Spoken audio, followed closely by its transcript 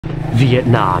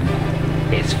Vietnam.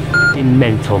 It's f***ing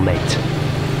mental, mate.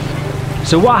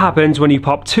 So what happens when you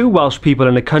pop two Welsh people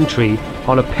in a country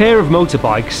on a pair of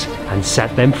motorbikes and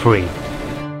set them free?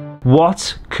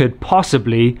 What could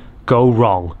possibly go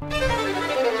wrong?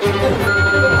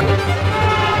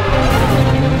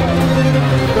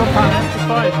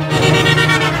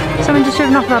 Someone just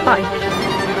driven off their bike.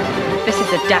 This is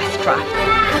a death trap.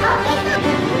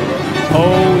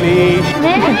 Holy!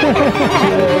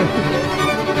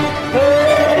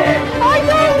 I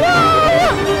don't know!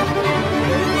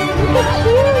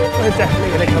 We're definitely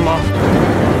gonna come off.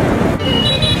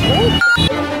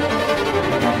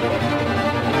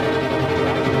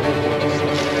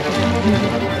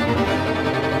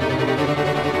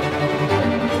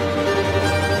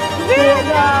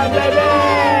 Vietnam, baby!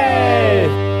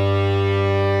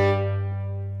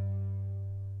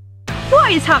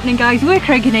 What is happening, guys? We're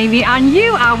Craig and Amy and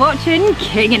you are watching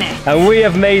Kingin' It. And we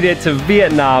have made it to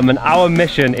Vietnam, and our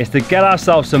mission is to get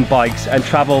ourselves some bikes and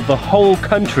travel the whole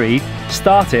country,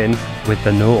 starting with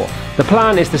the north. The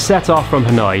plan is to set off from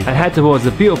Hanoi and head towards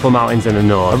the beautiful mountains in the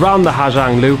north, around the Ha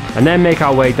Giang Loop, and then make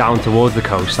our way down towards the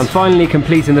coast, and finally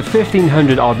completing the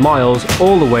 1,500 odd miles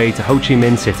all the way to Ho Chi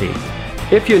Minh City.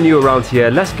 If you're new around here,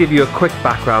 let's give you a quick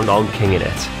background on Kingin'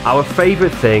 It. Our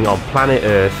favourite thing on planet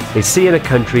Earth is seeing a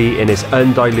country in its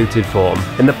undiluted form.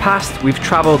 In the past, we've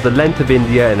travelled the length of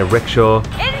India in a rickshaw.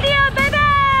 India,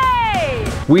 baby!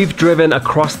 We've driven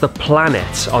across the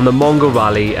planet on the Mongol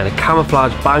Rally and a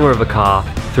camouflage banger of a car,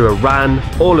 through Iran,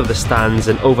 all of the stands,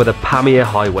 and over the Pamir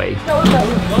Highway.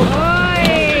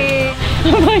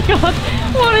 Oh my god,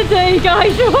 what a day,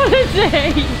 guys, what a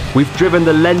day! We've driven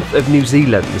the length of New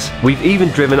Zealand. We've even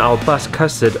driven our bus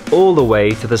custard all the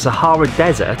way to the Sahara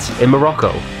Desert in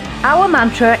Morocco. Our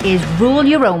mantra is rule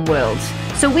your own world.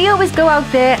 So we always go out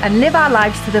there and live our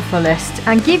lives to the fullest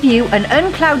and give you an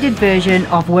unclouded version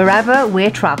of wherever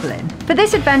we're travelling. For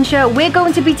this adventure, we're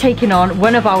going to be taking on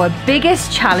one of our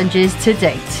biggest challenges to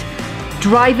date.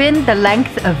 Driving the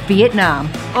length of Vietnam.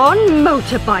 On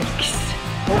motorbikes.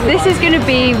 This is going to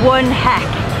be one heck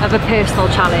of a personal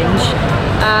challenge.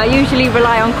 I usually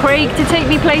rely on Craig to take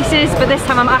me places, but this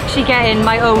time I'm actually getting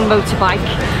my own motorbike.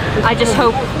 I just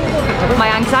hope my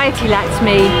anxiety lets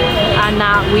me and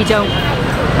that we don't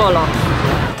fall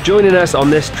off. Joining us on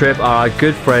this trip are our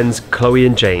good friends Chloe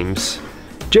and James.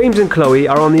 James and Chloe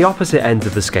are on the opposite ends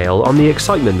of the scale on the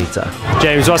excitement meter.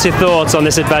 James, what's your thoughts on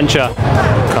this adventure?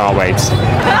 Can't wait.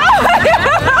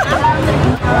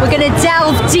 We're going to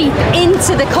delve deep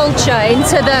into the culture,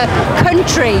 into the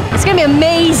country. It's going to be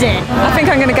amazing. I think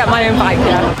I'm going to get my own bike,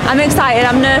 yeah. I'm excited,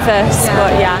 I'm nervous,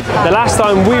 but yeah. The last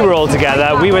time we were all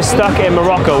together, we were stuck in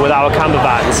Morocco with our camper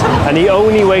vans, and the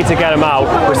only way to get them out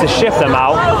was to shift them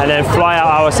out and then fly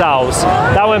out ourselves.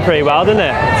 That went pretty well, didn't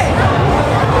it?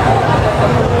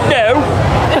 No!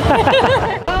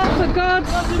 Oh, for God's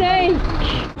sake!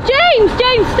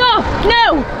 James, stop!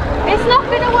 No! It's not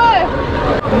gonna work!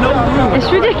 No! It's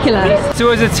ridiculous. So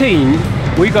as a team,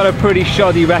 we got a pretty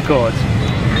shoddy record.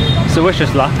 So wish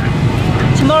us luck.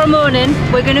 Tomorrow morning,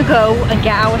 we're going to go and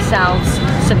get ourselves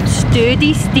some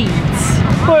sturdy steeds.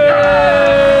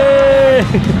 Hooray!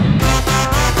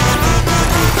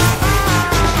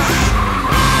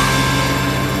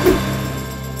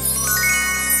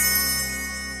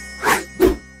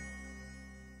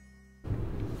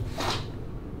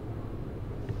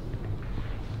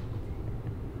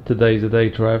 Today's the day,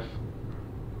 Trev.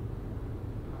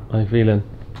 How you feeling?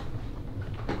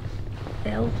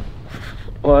 Ill.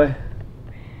 Why?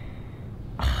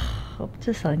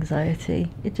 Just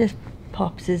anxiety. It just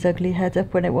pops his ugly head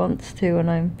up when it wants to, and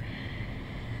I'm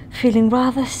feeling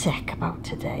rather sick about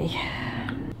today.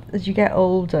 As you get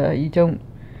older, you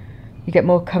get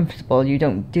more comfortable. You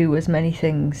don't do as many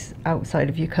things outside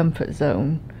of your comfort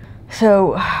zone.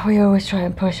 So we always try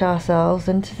and push ourselves,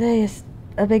 and today is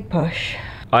a big push.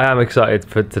 I am excited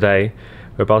for today.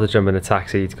 We're about to jump in a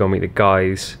taxi to go meet the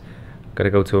guys.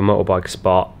 Gotta go to a motorbike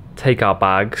spot, take our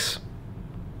bags,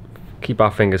 keep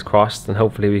our fingers crossed, and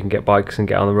hopefully we can get bikes and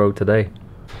get on the road today.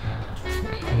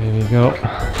 Okay, here we go.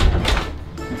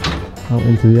 Out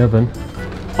into the oven.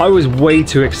 I was way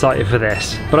too excited for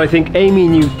this, but I think Amy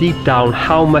knew deep down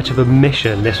how much of a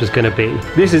mission this was going to be.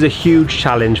 This is a huge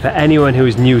challenge for anyone who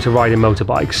is new to riding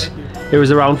motorbikes. It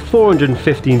was around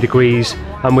 415 degrees,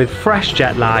 and with fresh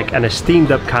jet lag and a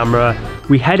steamed up camera,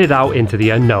 we headed out into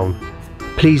the unknown.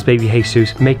 Please, baby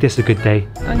Jesus, make this a good day.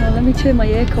 Hang on, let me turn my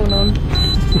aircon on.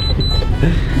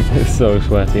 It's so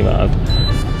sweaty, man.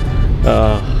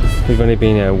 We've only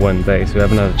been here one day, so we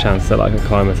haven't had a chance to like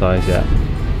acclimatise yet.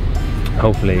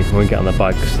 Hopefully when we get on the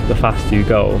bikes, the faster you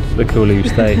go, the cooler you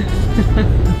stay.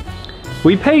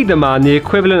 We paid the man the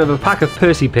equivalent of a pack of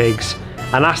Percy pigs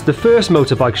and asked the first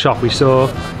motorbike shop we saw,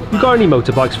 "You got any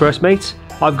motorbikes for us, mate?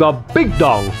 I've got big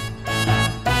dong."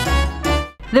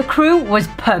 The crew was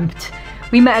pumped.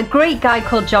 We met a great guy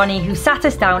called Johnny who sat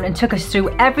us down and took us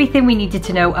through everything we needed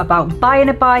to know about buying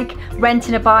a bike,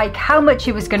 renting a bike, how much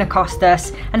it was going to cost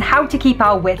us, and how to keep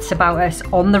our wits about us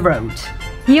on the road.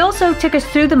 He also took us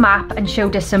through the map and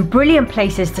showed us some brilliant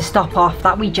places to stop off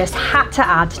that we just had to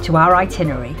add to our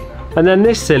itinerary. And then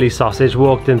this silly sausage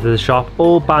walked into the shop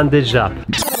all bandaged up,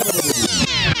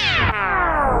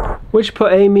 which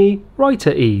put Amy right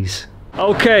at ease.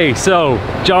 Okay, so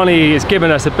Johnny is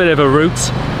giving us a bit of a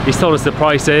route. He's told us the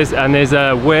prices, and there's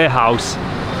a warehouse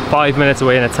 5 minutes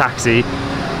away in a taxi.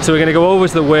 So we're gonna go over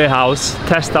to the warehouse,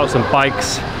 test out some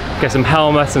bikes, get some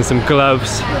helmets and some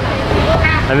gloves,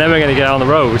 and then we're gonna get on the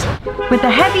road. With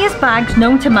the heaviest bags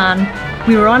known to man,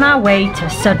 we were on our way to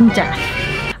sudden death.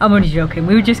 I'm only joking,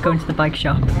 we were just going to the bike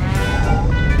shop.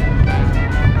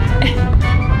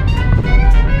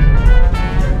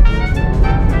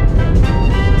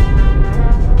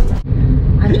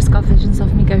 I just got visions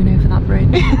of me going over that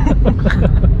bridge.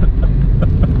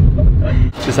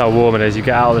 Just how warm it is. You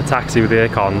get out of the taxi with the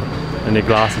aircon and your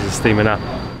glasses are steaming up.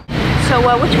 So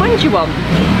which one do you want?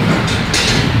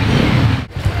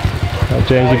 Got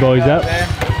Jamesy boys up.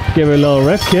 Give her a little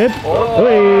rip, kid.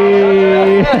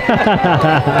 Whee!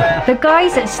 The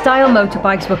guys at Style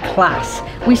Motorbikes were class.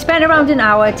 We spent around an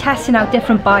hour testing out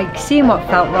different bikes, seeing what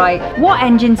felt right, what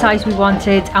engine size we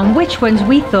wanted, and which ones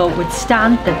we thought would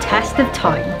stand the test of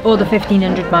time, or the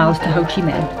 1500 miles to Ho Chi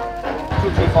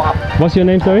Minh. What's your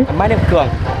name, sorry? My name is Kung.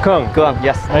 Kung,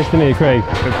 yes. Nice to meet you, Craig.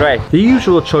 Great. The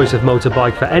usual choice of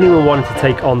motorbike for anyone wanting to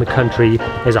take on the country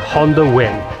is a Honda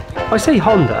Wing. I say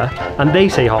Honda, and they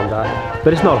say Honda,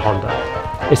 but it's not Honda.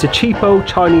 It's a cheapo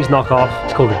Chinese knockoff,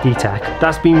 it's called a D-Tech,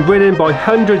 that's been ridden by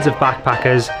hundreds of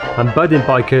backpackers and budding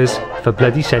bikers for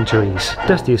bloody centuries.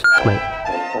 Dusty as f***, mate.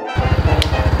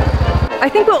 I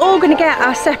think we're all going to get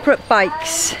our separate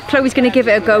bikes. Chloe's going to give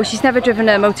it a go. She's never driven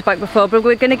a motorbike before, but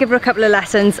we're going to give her a couple of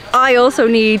lessons. I also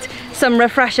need some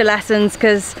refresher lessons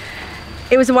because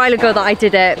it was a while ago that I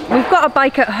did it. We've got a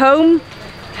bike at home.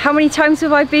 How many times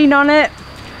have I been on it?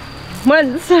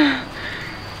 Once.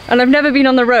 And I've never been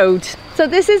on the road. So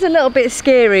this is a little bit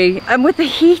scary. And with the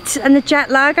heat and the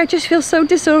jet lag, I just feel so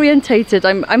disorientated.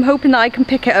 I'm hoping that I can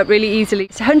pick it up really easily.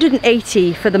 It's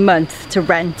 180 for the month to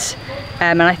rent.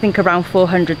 And I think around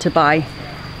 400 to buy,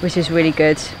 which is really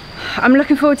good. I'm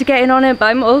looking forward to getting on it, but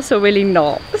I'm also really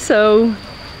not. So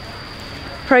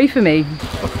pray for me.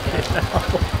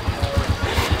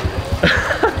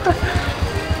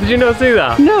 Did you not see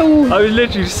that? No. I was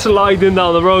literally sliding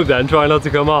down the road then, trying not to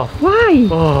come off. Why?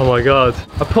 Oh my god.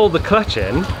 I pulled the clutch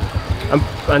in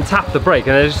and tapped the brake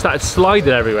and it just started sliding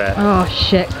everywhere. Oh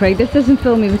shit, Craig, this doesn't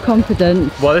fill me with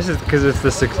confidence. Well, this is because it's the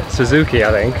Suzuki,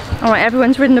 I think. Alright,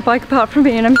 everyone's ridden a bike apart from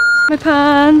me and I'm my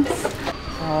pants.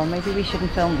 Oh, maybe we shouldn't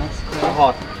film this.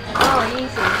 Hot. Oh,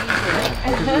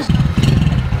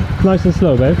 easy. Nice and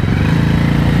slow, babe.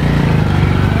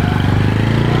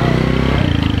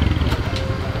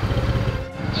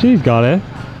 She's got it.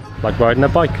 Like riding a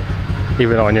bike,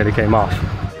 even though I nearly came off.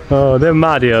 Oh, they're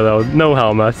mad here though. No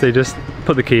helmets. They just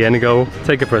put the key in and go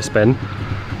take it for a spin.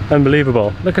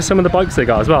 Unbelievable. Look at some of the bikes they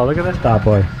got as well. Look at this bad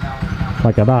boy.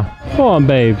 Look at that. Go on,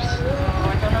 babes. I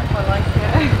don't know if I like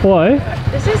it. Why?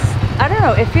 This is, I don't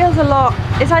know, it feels a lot,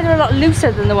 it's either a lot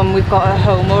looser than the one we've got at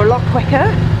home or a lot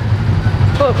quicker.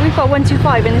 But we've got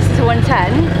 125 and this is a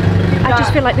 110. I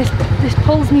just feel like this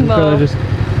pulls me more. Gotta just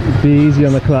be easy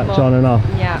on the clutch, on and off.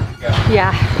 Yeah.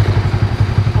 Yeah.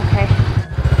 Okay.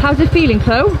 How's it feeling,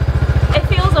 Chloe? It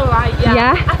feels alright, yeah.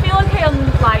 Yeah? I feel okay on,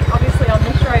 like, obviously on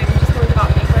this road. I'm just worried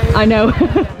about big roads. I know.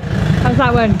 How's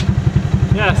that one?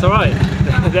 Yeah, it's alright.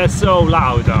 They're so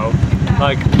loud though.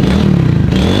 Like,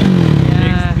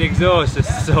 the exhaust is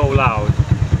so loud.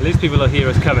 At least people will hear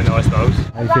us coming though, I suppose.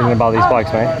 How are you feeling about these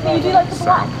bikes, mate? Can you do like the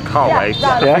black? Can't wait.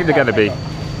 Yeah. I think they're going to be.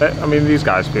 I mean, these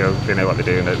guys they know what they're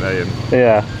doing, don't they? And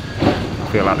Yeah.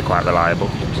 feel like they're quite reliable.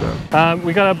 So.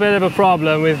 We got a bit of a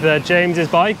problem with James's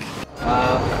bike.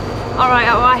 Alright,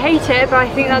 well, I hate it, but I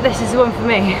think that this is the one for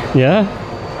me. Yeah?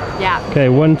 Yeah. Okay,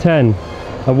 110.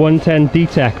 A 110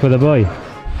 D-Tech for the boy.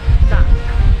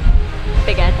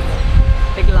 Big head.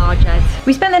 Big large head.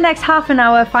 We spent the next half an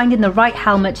hour finding the right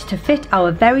helmet to fit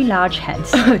our very large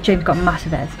heads. James got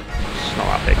massive heads. It's not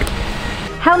that big.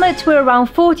 Helmets were around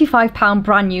 £45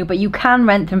 brand new, but you can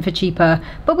rent them for cheaper.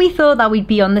 But we thought that we'd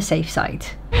be on the safe side.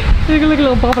 Look at a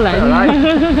little bobblehead.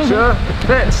 Alright, sure,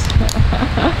 fits.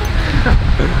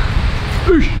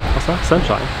 What's that?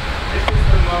 Sunshine?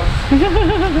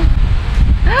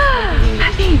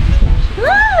 Happy. Look,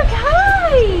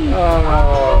 hi! Oh.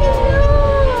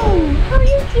 Hello! How are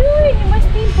you doing? You must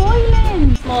be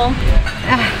boiling. Small.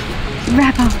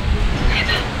 Rebel.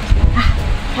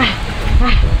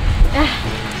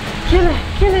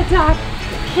 Killer dog.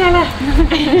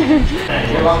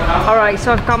 Alright,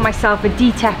 so I've got myself a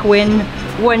D-Tech Win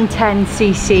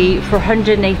 110cc for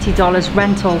 $180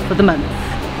 rental for the month.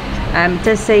 It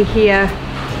does say here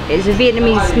it's a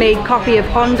Vietnamese made copy of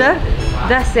Honda,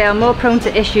 thus they are more prone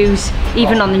to issues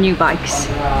even on the new bikes,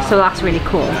 so that's really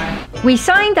cool. We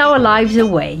signed our lives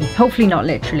away, hopefully not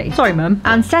literally, sorry mum,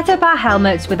 and set up our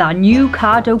helmets with our new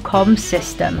Cardo-Com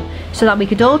system so that we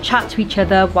could all chat to each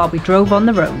other while we drove on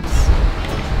the roads.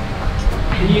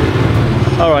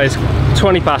 Alright, it's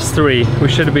 3:20. We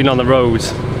should have been on the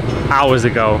roads hours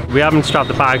ago. We haven't strapped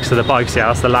the bags to the bikes yet,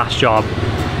 that's the last job.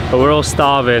 But we're all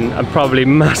starving and probably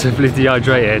massively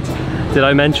dehydrated. Did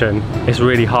I mention it's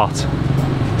really hot?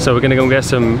 So we're gonna go and get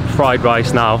some fried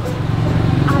rice now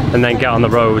and then get on the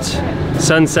roads.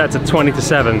 Sunset's at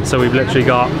 7:20, so we've literally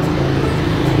got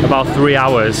about 3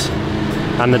 hours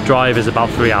and the drive is about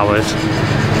 3 hours.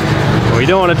 But we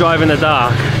don't want to drive in the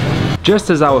dark. Just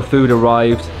as our food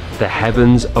arrived, the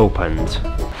heavens opened.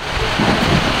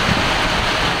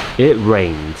 It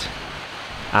rained,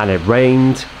 and it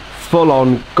rained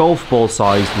full-on golf ball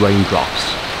sized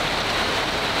raindrops,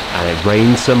 and it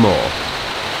rained some more.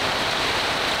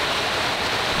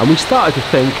 And we started to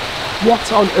think,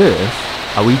 what on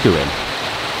earth are we doing?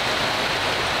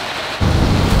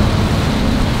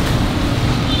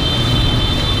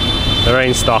 The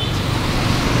rain stopped.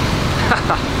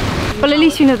 Well, at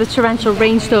least we know the torrential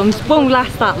rainstorms won't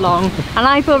last that long, and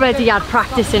I've already had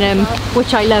practice in them,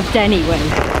 which I loved anyway.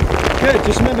 Good,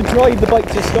 just remember drive the bike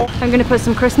to stop. I'm going to put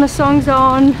some Christmas songs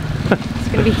on. It's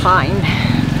going to be fine.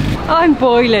 I'm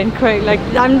boiling, Craig. Like,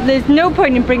 there's no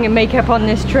point in bringing makeup on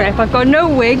this trip. I've got no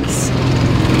wigs.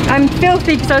 I'm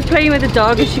filthy because I was playing with the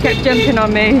dog and she kept jumping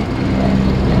on me.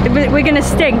 We're going to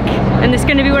stink, and it's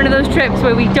going to be one of those trips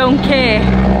where we don't care.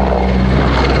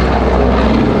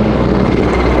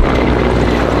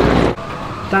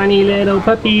 Tiny little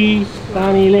puppy,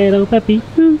 tiny little puppy.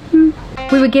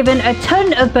 We were given a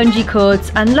ton of bungee cords,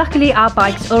 and luckily our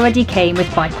bikes already came with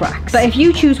bike racks. But if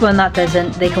you choose one that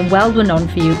doesn't, they can weld one on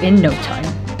for you in no time.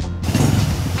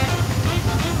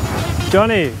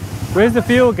 Johnny, where's the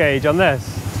fuel gauge on this?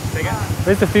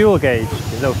 Where's the fuel gauge?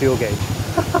 There's no fuel gauge.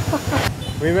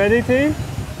 We ready, team?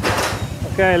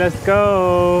 Okay, let's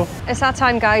go. It's that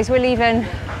time, guys. We're leaving.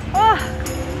 Oh.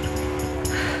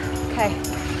 Okay.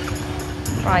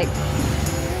 Right.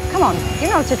 Come on. You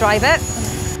know how to drive it.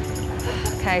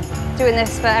 Okay. Doing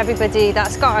this for everybody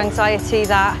that's got anxiety,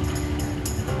 that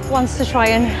wants to try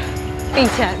and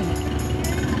beat it.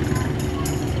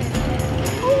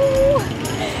 Ooh,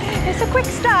 it's a quick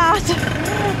start.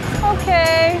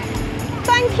 Okay.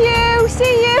 Thank you.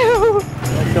 See you.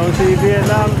 Let's go see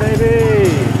Vietnam,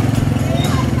 baby.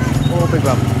 Oh, big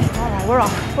bump. All right, we're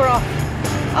off. We're off.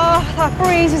 Oh, that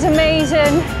breeze is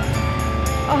amazing.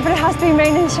 Oh, but it has been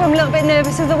raining, so I'm a little bit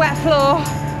nervous of the wet floor.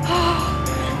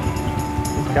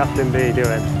 What's Captain B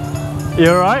doing? You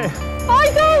alright?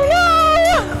 I don't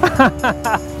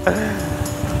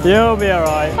know! You'll be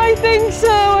alright. I think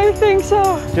so, I think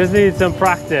so. Just need some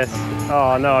practice.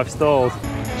 Oh no, I've stalled.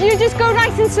 You just go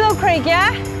nice and slow, Craig,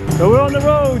 yeah? But we're on the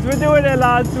roads, we're doing it,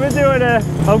 lads, we're doing it.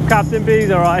 Hope Captain B's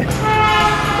alright.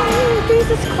 Oh,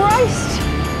 Jesus Christ.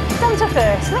 Down to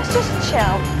first, let's just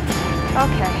chill.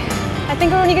 Okay. I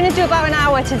think we're only going to do about an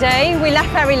hour today. We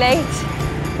left very late.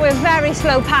 We're very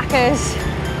slow packers.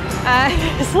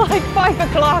 It's like 5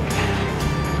 o'clock.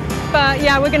 But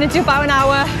yeah, we're going to do about an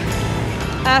hour.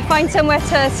 Find somewhere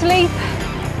to sleep.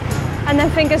 And then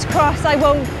fingers crossed I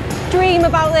won't dream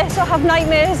about this or have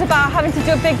nightmares about having to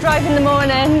do a big drive in the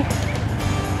morning.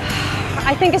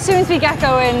 I think as soon as we get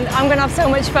going, I'm going to have so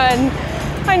much fun.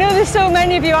 I know there's so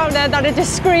many of you out there that are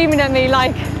just screaming at me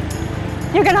like,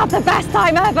 you're gonna have the best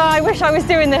time ever. I wish I was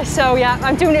doing this, so yeah,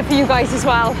 I'm doing it for you guys as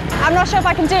well. I'm not sure if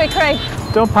I can do it, Craig.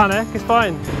 Don't panic, it's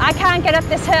fine. I can't get up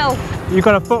this hill. You've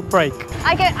got a foot brake.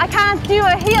 I can't do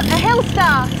a hill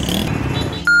start.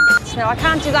 No, I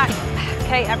can't do that.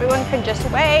 Okay, everyone can just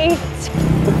wait.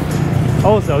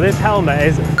 Also, this helmet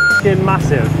is f***ing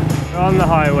massive. We're on the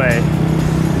highway,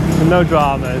 with no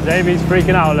dramas. Amy's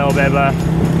freaking out a little bit, but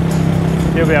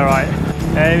you'll be alright.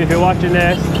 Amy, if you're watching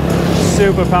this,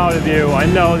 super proud of you. I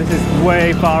know this is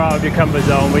way far out of your comfort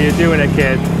zone, but you're doing it,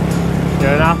 kid.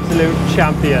 You're an absolute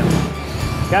champion.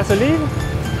 Gasoline?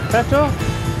 Petrol?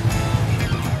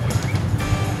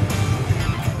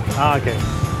 Ah, okay.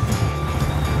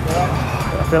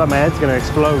 I feel like my head's going to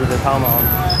explode with this helmet on.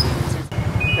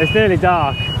 It's nearly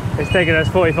dark. It's taken us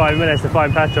 45 minutes to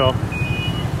find petrol.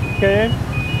 Okay.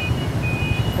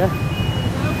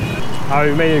 Yeah.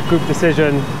 We made a group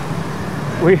decision.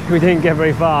 We didn't get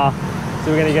very far, so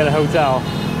we're going to get a hotel.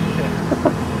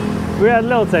 We had a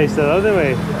little taste though, didn't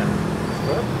we?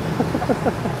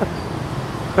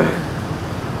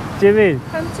 Jimmy!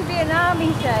 Come to Vietnam,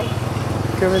 he said.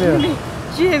 Come in here.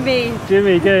 Jimmy!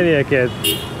 Jimmy, get in here, kid.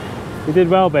 You did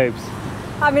well, babes.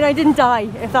 I mean, I didn't die,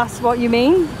 if that's what you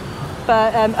mean.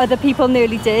 But other people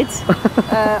nearly did.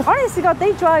 Honest to God,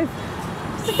 they drive,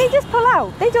 so they just pull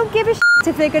out. They don't give a shit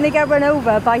if they're going to get run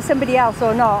over by somebody else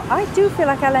or not. I do feel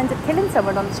like I'll end up killing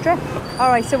someone on the strip.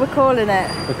 Alright, so we're calling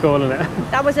it. We're calling it.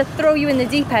 That was a throw you in the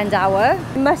deep end hour.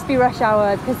 It must be rush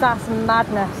hour, because that's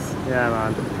madness. Yeah,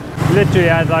 man. Literally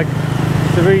had like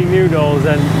 3 noodles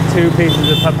and 2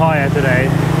 pieces of papaya today.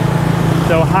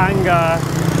 So hangar,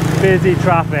 busy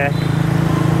traffic,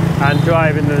 and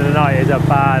driving in the night is a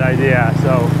bad idea.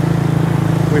 So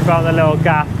we found a little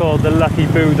gaff called the Lucky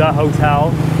Buddha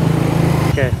Hotel.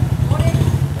 Okay.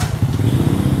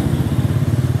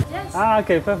 Yes. Ah,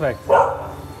 okay, perfect.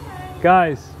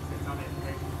 Guys,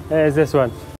 here's this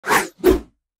one.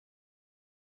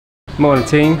 Morning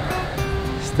team,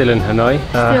 still in Hanoi.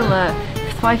 Still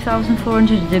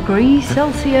 5,400 degrees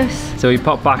Celsius. So we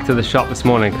popped back to the shop this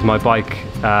morning because my bike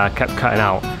kept cutting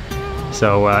out.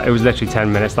 So it was literally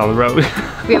 10 minutes down the road.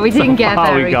 Yeah, we didn't get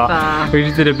very far. We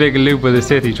just did a big loop of the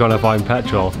city trying to find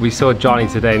petrol. We saw Johnny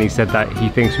today and he said that he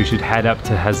thinks we should head up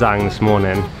to Ha Giang this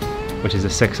morning, which is a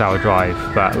 6-hour drive.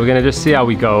 But we're gonna just see how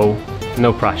we go,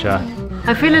 no pressure.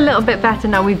 I feel a little bit better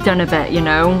now we've done a bit, you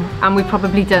know, and we've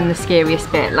probably done the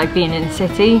scariest bit, like being in the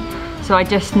city. So I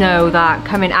just know that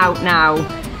coming out now,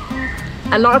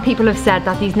 a lot of people have said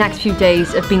that these next few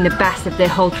days have been the best of their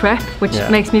whole trip, which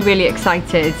makes me really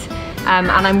excited.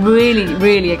 And I'm really,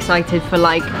 really excited for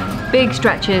like big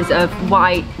stretches of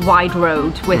wide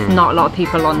road with not a lot of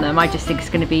people on them. I just think it's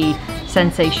going to be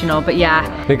sensational. But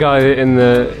yeah, the guy in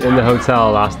the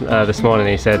hotel this morning,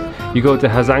 he said, "You go to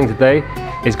Ha Giang today,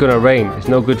 it's going to rain. It's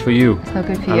no good for you." It's no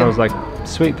good for you. And I was like,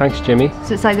 "Sweet, thanks, Jimmy."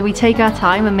 So it's either we take our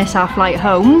time and miss our flight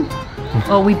home,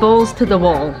 or we balls to the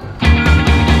wall.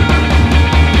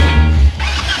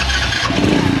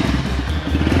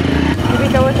 Here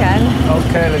we go again.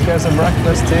 Okay, let's get some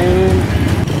breakfast, team.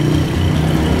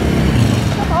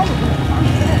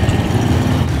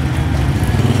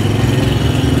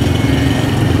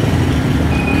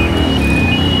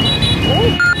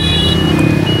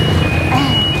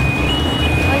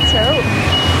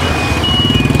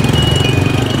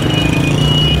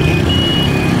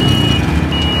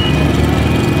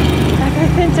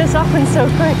 Everything just happened so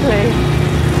quickly.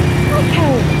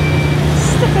 Okay,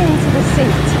 step into the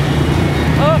seat.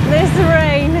 Oh, there's the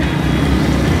rain.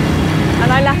 And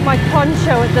I left my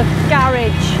poncho at the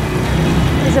garage.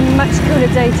 It's a much cooler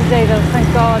day today though, thank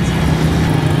God.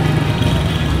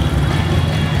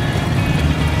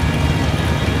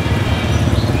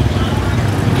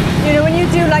 You know, when you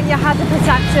do like your hazard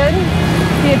perception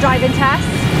for your driving tests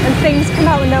and things come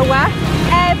out of nowhere,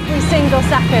 every single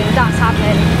second that's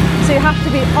happening. So you have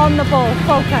to be on the ball,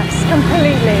 focused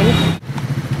completely.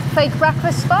 Fake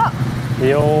breakfast spot.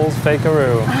 The old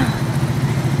fakeroo. You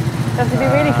have to be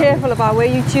really careful about where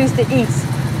you choose to eat,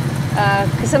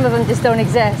 because some of them just don't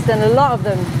exist, and a lot of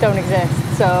them don't exist.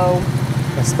 So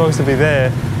It's supposed to be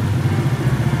there,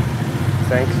 I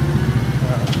think.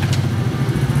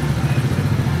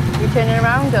 you turning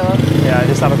around, or Yeah,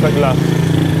 just have a quick look.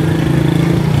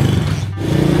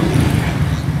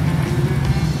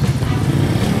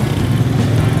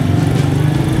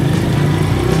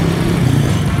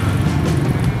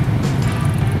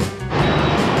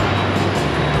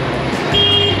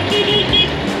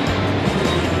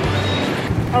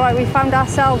 Alright, we found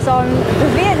ourselves on the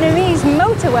Vietnamese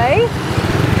motorway,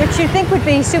 which you'd think would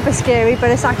be super scary, but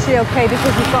it's actually okay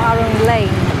because we've got our own lane.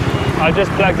 I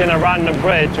just plugged in a random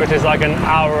bridge, which is like an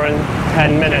hour and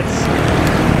 10 minutes.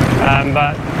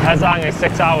 But Ha Giang is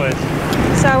 6 hours.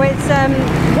 So it's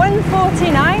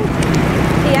 1:49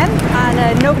 PM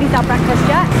and nobody's had breakfast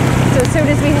yet. So as soon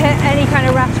as we hit any kind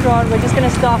of restaurant, we're just going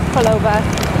to stop, pull over,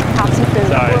 have some food.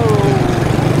 Sorry.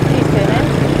 Whoa, he's turning.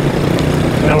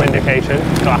 No indication,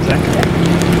 classic.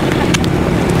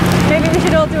 Maybe we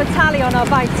should all do a tally on our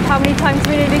bikes, how many times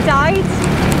we nearly died.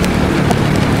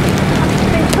 I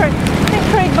think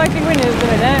Craig might be winning at the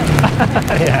minute.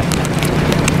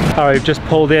 Yeah. Alright, we've just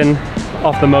pulled in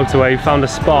off the motorway, found a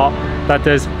spot that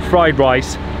does fried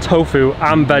rice, tofu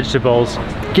and vegetables.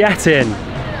 Get in!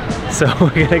 So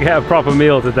we're gonna get a proper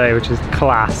meal today, which is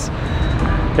class.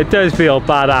 It does feel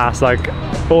badass, like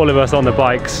all of us on the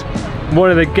bikes. One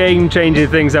of the game-changing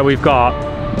things that we've got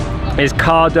is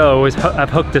Cardo have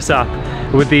hooked us up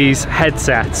with these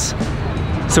headsets.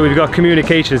 So we've got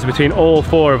communications between all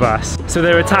 4 of us. So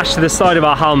they're attached to the side of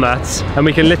our helmets and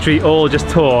we can literally all just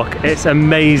talk. It's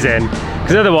amazing.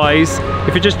 Because otherwise,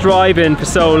 if you're just driving for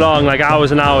so long, like hours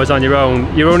and hours on your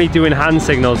own, you're only doing hand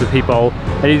signals with people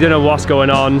and you don't know what's going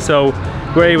on. So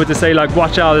we're able to say like,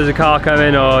 watch out, there's a car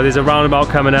coming, or there's a roundabout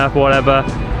coming up, or whatever.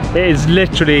 It is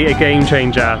literally a game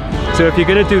changer. So if you're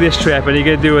gonna do this trip and you're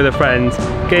gonna do it with a friend,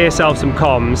 get yourself some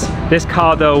comms. This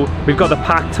car though, we've got the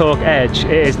Pack Talk Edge.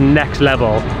 It is next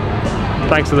level.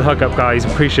 Thanks for the hookup, guys,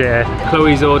 appreciate it.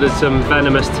 Chloe's ordered some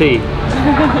venomous tea.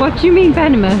 What do you mean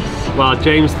venomous? Well,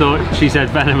 James thought she said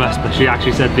venomous, but she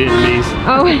actually said Vietnamese.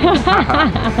 Oh.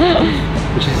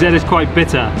 She said it's quite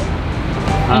bitter.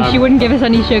 And she wouldn't give us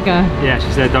any sugar. Yeah,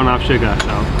 she said don't have sugar,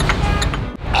 so.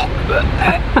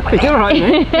 You're right,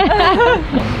 mate.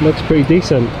 Looks pretty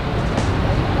decent.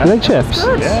 And then chips.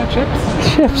 Yeah, chips.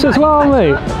 Chips as well,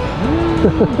 mate.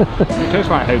 Tastes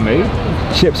like homemade.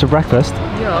 Chips for breakfast.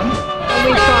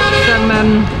 We've got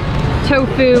some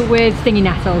tofu with stinging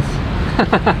nettles.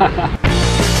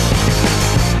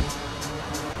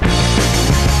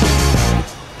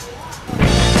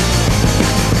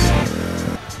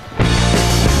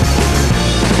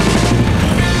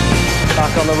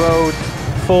 Back on the road,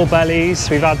 full bellies.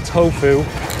 We've had tofu.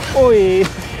 Oi!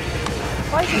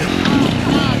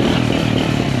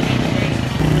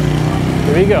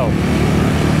 Here we go.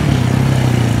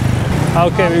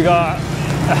 Okay, we've got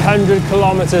 100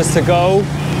 kilometers to go.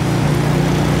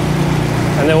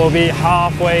 And then we'll be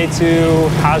halfway to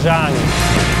Ha Giang.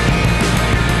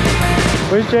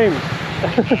 Where's James?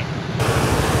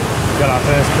 Got our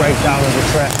first breakdown of the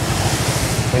trip.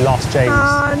 We lost James.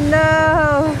 Oh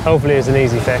no! Hopefully it's an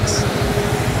easy fix.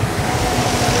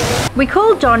 We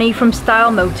called Johnny from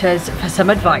Style Motors for some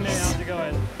advice.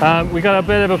 We got a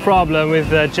bit of a problem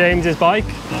with James's bike.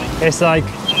 It's like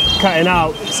cutting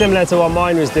out, similar to what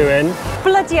mine was doing.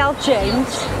 Bloody hell,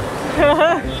 James!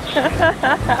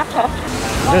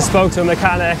 Just spoke to a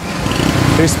mechanic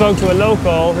who spoke to a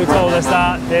local who told us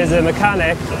that there's a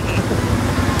mechanic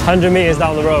 100 meters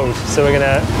down the road. So we're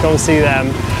gonna go and see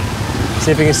them,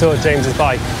 see if we can sort James's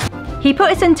bike. He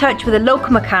put us in touch with a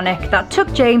local mechanic that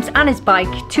took James and his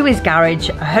bike to his garage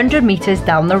 100 meters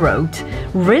down the road.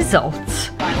 Result.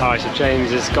 Alright, so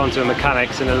James has gone to a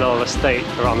mechanic's in a little estate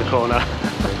around the corner.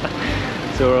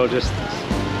 So we're all just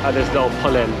at this little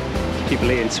pull-in. People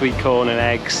eating sweet corn and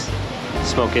eggs,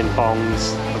 smoking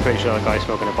bongs. I'm pretty sure that guy's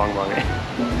smoking a bong bong.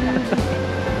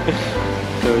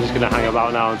 So we're just gonna hang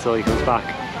about now until he comes back.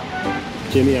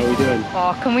 Jimmy, how are we doing?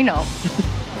 Oh, can we not?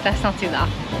 Let's not do that.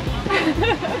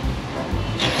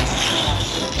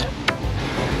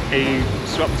 He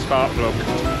swapped the spark plug.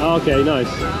 Oh, okay, nice.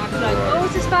 Oh,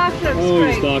 it's a spark plug. Oh,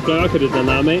 it's dark. I could have done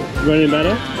that, mate. Running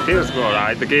better? Feels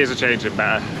alright, the gears are changing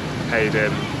better. Paid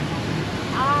in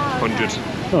 100.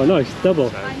 Oh, nice. Double.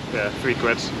 So, yeah, £3.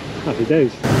 Happy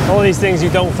days. All these things you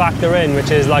don't factor in,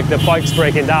 which is like the bike's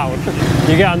breaking down.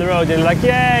 You get on the road and you're like,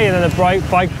 yay, and then the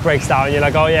bike breaks down and you're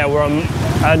like, oh yeah, we're on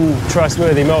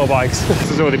untrustworthy motorbikes.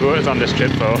 This is all they brought us on this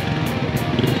trip for.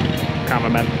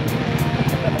 Cameramen.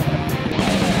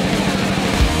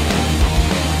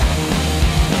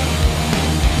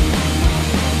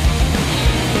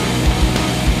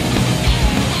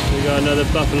 We got another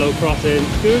buffalo crossing.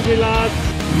 Excuse me, lads.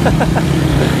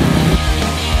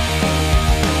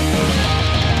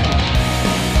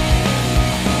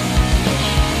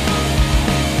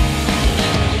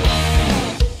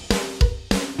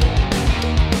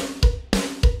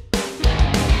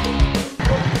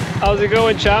 How's it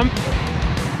going, champ?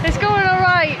 It's going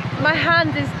alright. My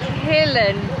hand is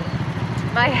killing.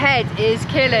 My head is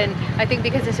killing. I think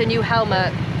because it's a new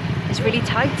helmet. It's really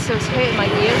tight, so it's hurting my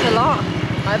ears a lot.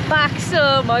 My back's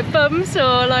sore, my bum's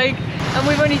sore, like, and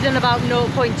we've only done about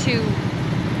 0.2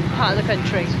 part of the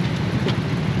country.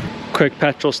 Quick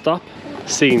petrol stop.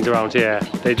 Scenes around here,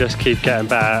 they just keep getting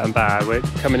better and better. We're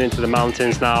coming into the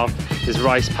mountains now. There's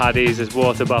rice paddies, there's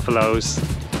water buffaloes.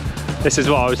 This is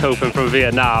what I was hoping from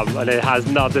Vietnam, and it has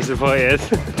not disappointed.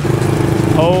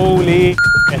 Holy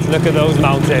shit, look at those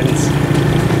mountains.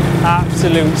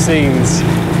 Absolute scenes.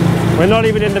 We're not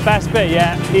even in the best bit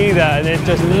yet either, and it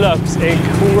just looks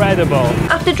incredible.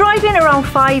 After driving around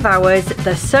 5 hours,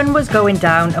 the sun was going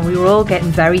down and we were all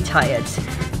getting very tired.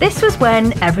 This was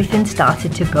when everything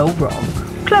started to go wrong.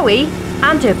 Chloe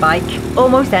and her bike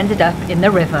almost ended up in the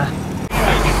river.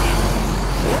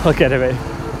 Look at it.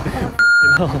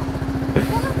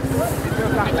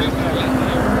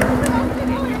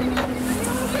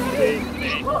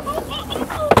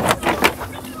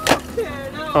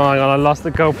 Oh my god, I lost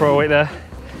the GoPro right there.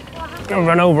 Gonna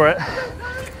run over it.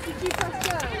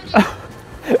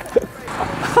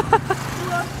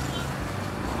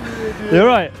 You're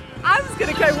right. I was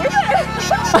gonna go with it. I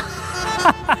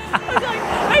was like,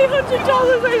 $800,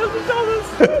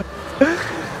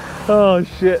 $800. Oh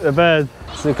shit, the bed.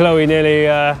 So Chloe nearly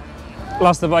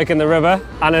lost the bike in the river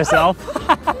and herself.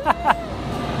 I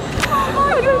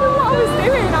don't know what I was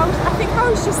doing. I think I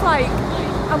was just like,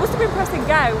 I must have been pressing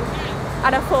go,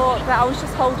 and I thought that I was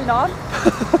just holding on.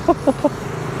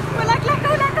 We're like, let go,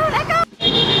 let go, let go.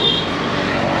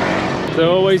 There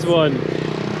always one.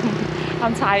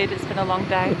 I'm tired, it's been a long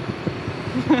day.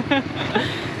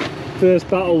 First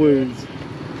battle wounds.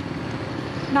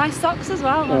 Nice socks as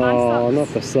well. Oh, Nice socks. not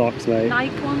the socks, mate.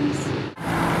 Nike ones.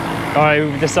 Alright,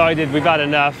 we've decided we've had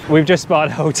enough. We've just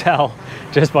spotted a hotel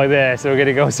just by there, so we're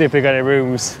gonna go see if they've got any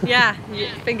rooms. Yeah,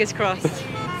 fingers crossed.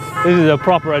 This is a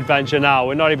proper adventure now.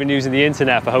 We're not even using the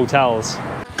internet for hotels.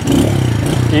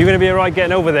 Are you gonna be alright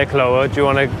getting over there, Chloe, or do you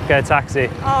want to get a taxi?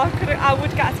 Oh, I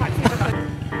would get a taxi if I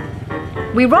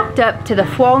could. We rocked up to the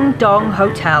Phuong Dong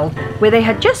Hotel, where they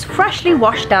had just freshly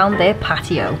washed down their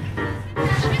patio.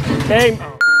 Hey.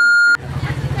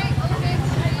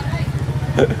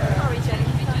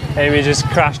 Amy just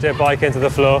crashed her bike into the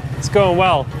floor. It's going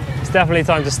well. It's definitely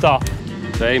time to stop.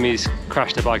 So Amy's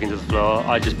crashed her bike into the floor.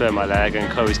 I just burned my leg and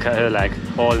Chloe's cut her leg,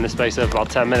 all in the space of about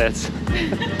 10 minutes.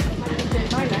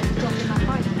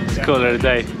 Let's call it a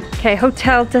day. Okay,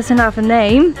 hotel doesn't have a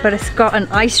name, but it's got an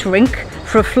ice rink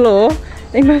for a floor.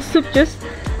 They must have just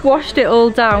washed it all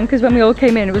down, because when we all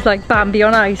came in it was like Bambi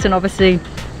on ice, and obviously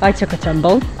I took a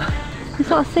tumble. Does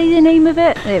that say the name of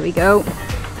it? There we go.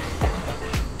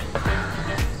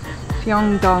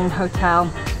 Phuong Dong Hotel.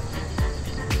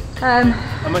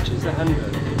 How much is 100?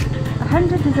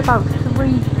 100 is about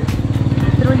 £3.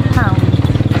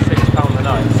 £6 a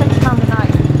night. £6 a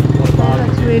night. That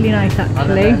looks really nice And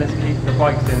actually. then let's keep the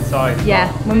bikes inside.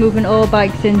 Yeah, we're moving all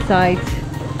bikes inside.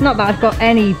 Not that I've got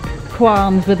any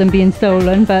qualms with them being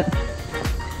stolen, but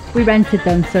we rented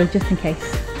them, so just in case.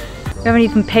 We haven't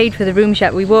even paid for the rooms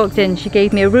yet. We walked in, she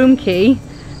gave me a room key,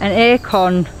 an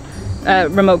aircon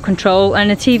remote control and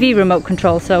a TV remote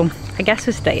control, so I guess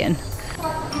we're staying. I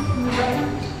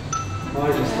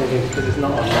was just thinking, because it's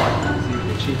not online, it's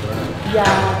usually cheaper, isn't it?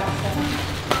 Yeah.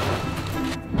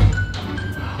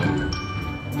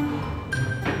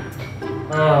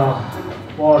 Oh,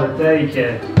 what a day,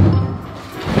 kid.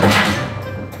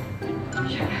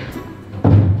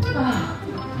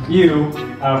 You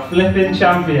are a flipping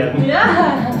champion.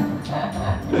 Yeah.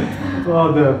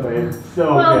 Well done, babe.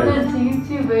 So Well good. done to you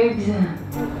too, babes.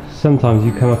 Sometimes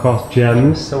you come across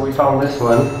gems. So we found this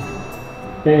one.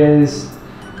 It is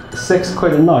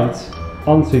 £6 a night.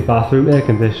 Ensuite bathroom, air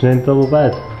conditioning, double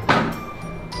bed.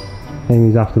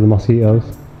 Amy's after the mosquitoes.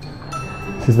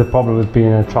 This is the problem with being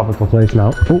in a tropical place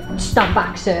now. Oh. Stand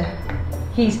back, sir.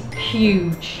 He's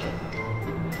huge.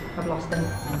 I've lost him.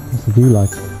 What's the view like?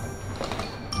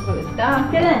 Oh, it's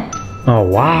dark, isn't it? Oh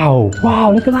wow!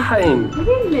 Wow, look at that, Amy.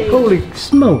 Really? Holy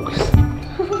smokes!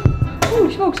 Oh,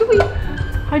 smokes, are we?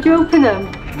 How'd you open them?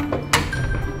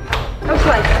 Looks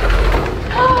like.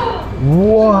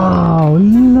 Wow,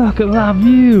 look at that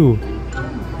view!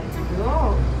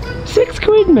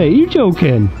 £6, mate, you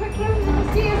joking? Quick, the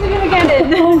mosquitoes are gonna get it.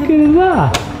 Look at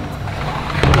that!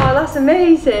 Oh, that's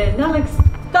amazing. That looks.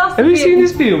 That's Have you seen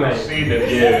this view, mate? See the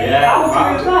view, yeah. How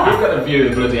good is that? You've got a view of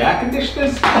the bloody air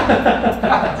conditioners.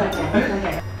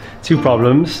 Two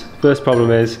problems. First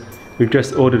problem is we've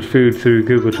just ordered food through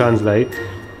Google Translate.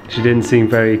 She didn't seem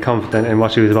very confident in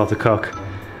what she was about to cook.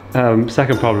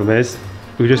 Second problem is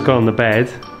we've just got on the bed.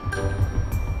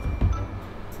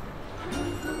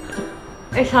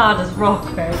 It's hard as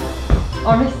rock, babe.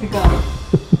 Honest to God.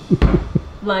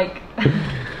 Like,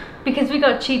 because we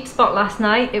got a cheap spot last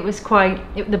night,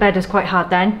 the bed was quite hard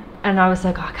then. And I was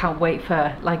like, oh, I can't wait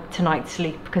for like tonight's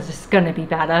sleep because it's gonna be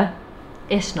better.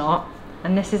 It's not.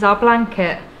 And this is our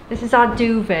blanket. This is our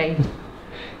duvet.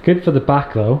 Good for the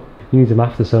back though. You need some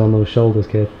aftersun on those shoulders,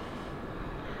 kid.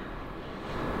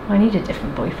 I need a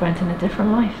different boyfriend and a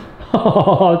different life.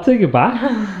 Oh, take it back.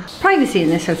 Privacy in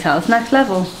this hotel is next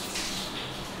level.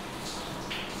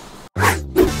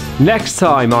 Next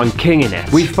time on Kinging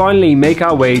It, we finally make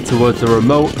our way towards the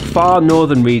remote, far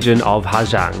northern region of Ha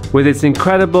Giang, with its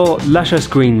incredible, luscious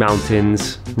green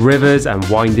mountains, rivers and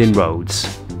winding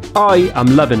roads. I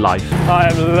am loving life. I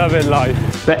am loving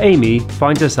life. But Amy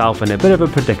finds herself in a bit of a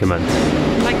predicament.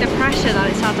 Like the pressure that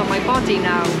it's had on my body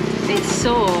now, it's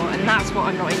sore, and that's what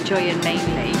I'm not enjoying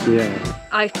mainly. Yeah.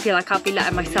 I feel like I'll be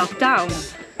letting myself down.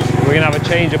 We're gonna have a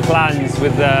change of plans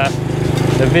with the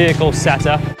vehicle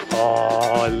setup.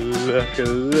 Oh, look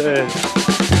at this.